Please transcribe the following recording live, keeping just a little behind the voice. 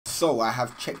So I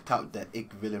have checked out the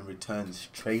Ick Villain Returns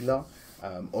trailer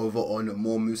over on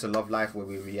More MUSA Love Life, where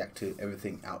we react to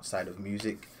everything outside of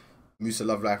music. MUSA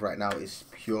Love Life right now is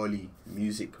purely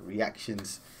music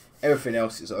reactions. Everything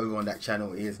else is over on that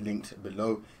channel. It is linked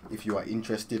below if you are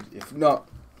interested. If not,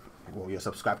 well, you're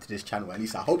subscribed to this channel, at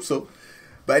least I hope so.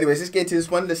 But anyways, let's get into this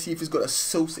one. Let's see if it's got a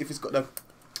sauce, if it's got a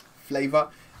flavor.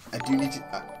 I do need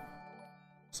to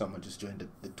someone just joined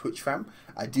the Twitch fam.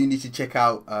 I do need to check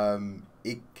out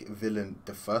Ick Villain,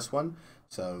 the first one,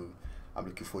 so I'm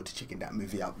looking forward to checking that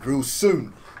movie out real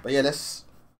soon. But yeah, let's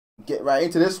get right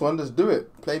into this one. Let's do it.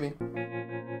 Play me.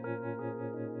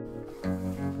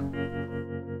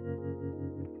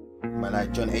 Man,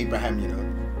 like John Abraham, you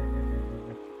know.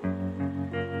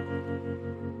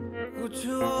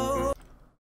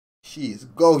 She is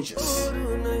gorgeous.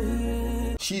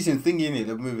 She's in Thingy, in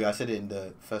the movie. I said it in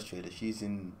the first trailer. She's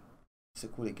in. What's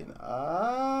it called again?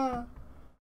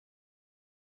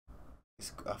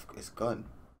 It's gone.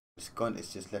 It's gone.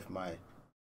 It's just left my.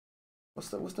 What's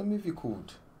the movie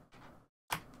called?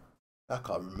 I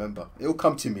can't remember. It'll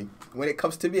come to me. When it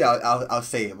comes to me, I'll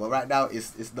say it. But right now,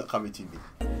 it's not coming to me.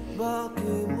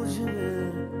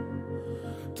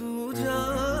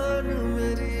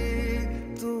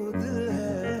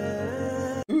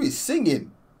 Who is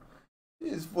singing?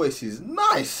 His voice is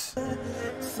nice.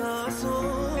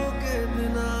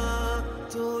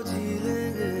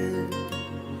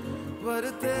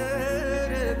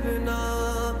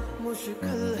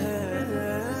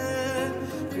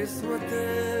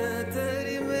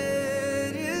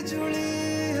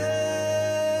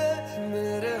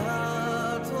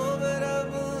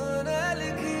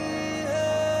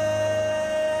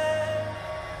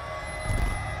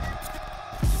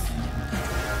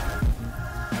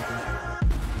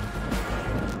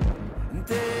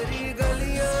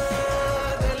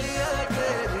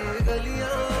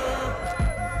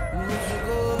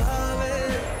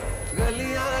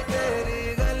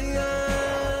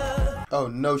 Oh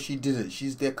no, she didn't.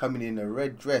 She's there coming in a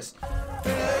red dress.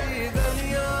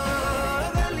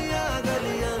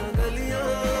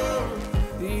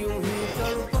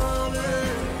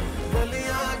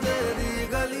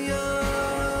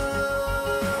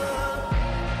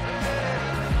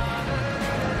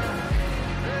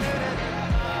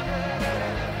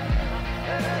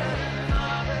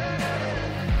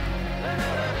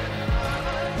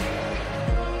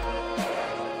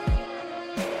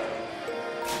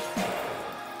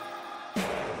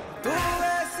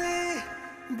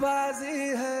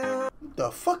 The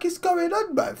fuck is going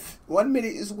on, bruv? 1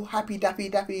 minute is happy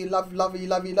dappy dappy lovey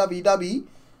lovey dubby,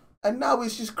 and now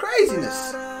it's just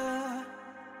craziness.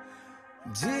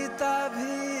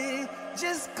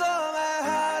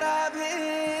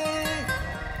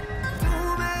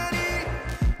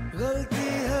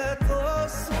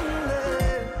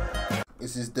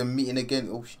 This is the meeting again.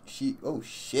 Oh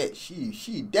shit,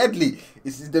 she deadly.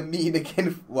 This is the meeting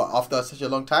again. What, after such a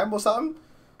long time or something?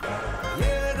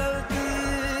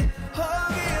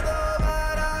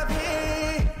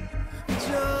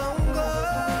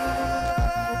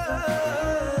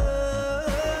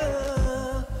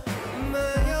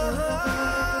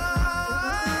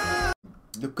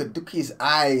 Look his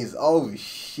eyes. Oh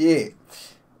shit.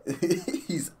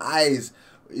 his eyes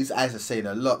are saying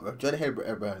a lot, bro. John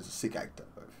Abraham is a sick actor,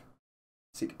 bro.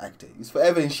 Sick actor. He's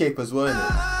forever in shape as well, isn't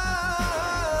it?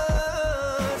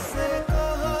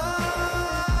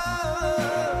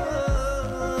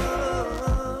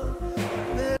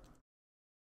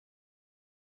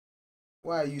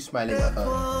 Why are you smiling at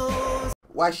her?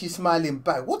 Why is she smiling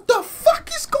back? What the fuck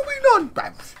is going on,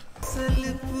 bruv?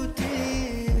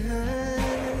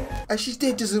 And she's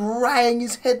there just raying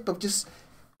his head, but just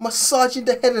massaging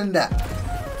the head and that.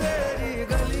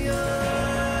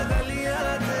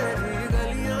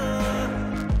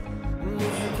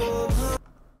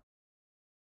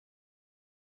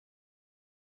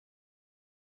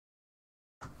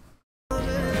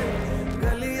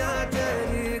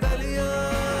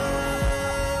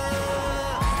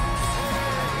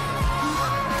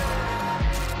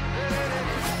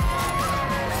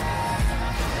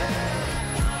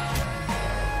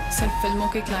 सिर्फ फिल्मों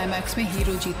के climax में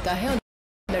hero जीतता है और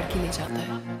लड़की ले जाता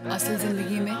है। असल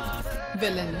जिंदगी में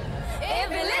villain.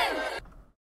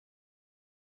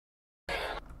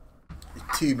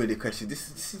 Too many questions. This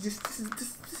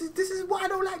is why I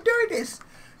don't like doing this.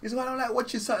 This is why I don't like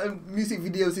watching certain music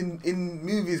videos in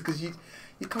movies, because you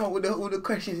come up with all the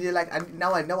questions. And you're like,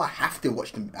 now I know I have to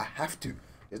watch them. I have to.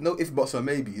 There's no if, buts, or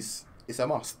maybes. It's a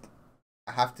must.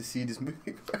 I have to see this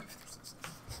movie.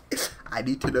 I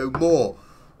need to know more.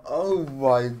 Oh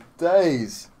my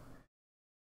days.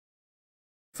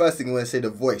 first thing I want to say, the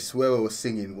voice. Whoever was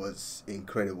singing was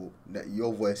incredible. That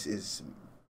your voice is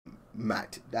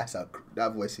mad. That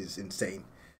voice is insane.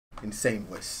 Insane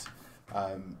voice.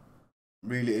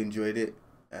 Really enjoyed it,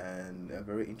 and a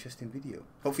very interesting video.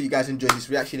 Hopefully you guys enjoyed this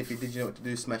reaction. If you did, you know what to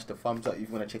do. Smash the thumbs up. If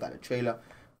you want to check out the trailer,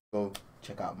 go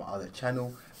check out my other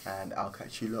channel, and I'll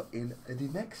catch you lot in the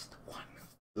next one.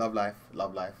 Love life,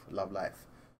 love life, love life.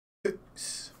 Peace.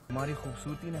 हमारी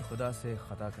खूबसूरती ने खुदा से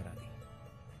खता करा दी,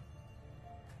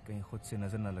 कहीं खुद से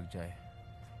नजर न लग जाए,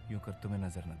 यूं कर तुम्हें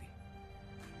नजर न दी।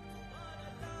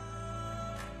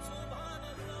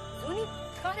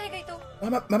 कहाँ रह गई तू?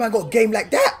 My man got a game like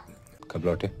that. कब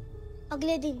लौटे?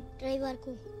 अगले दिन रविवार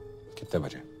को। कितने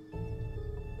बजे?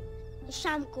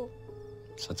 शाम को।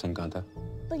 सत्संग कहाँ था?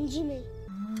 पणजी में।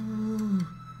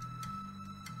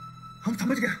 हम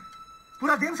समझ गए,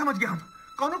 पूरा गेम समझ गए हम।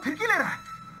 कौन फिरकी ले रहा है?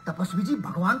 तपस्वी जी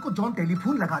भगवान को जौन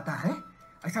टेलीफोन लगाता है,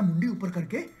 ऐसा मुंडी ऊपर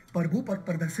करके प्रभु पद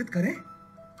प्रदर्शित करे,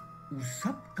 वो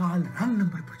सब काल रंग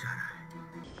नंबर पर जा रहा है।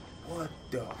 What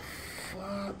the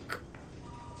fuck?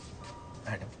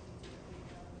 मैडम,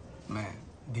 मैं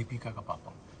दीपिका का पापा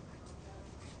हूँ।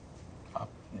 आप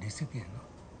डीसीपी हैं ना?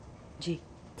 जी।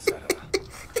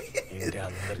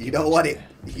 You don't want it.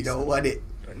 You don't want it.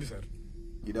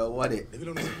 You don't want it.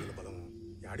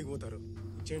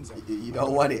 You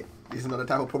don't want it. This is not the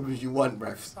type of problems you want,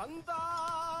 bruv.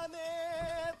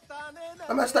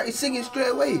 I man started singing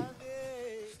straight away.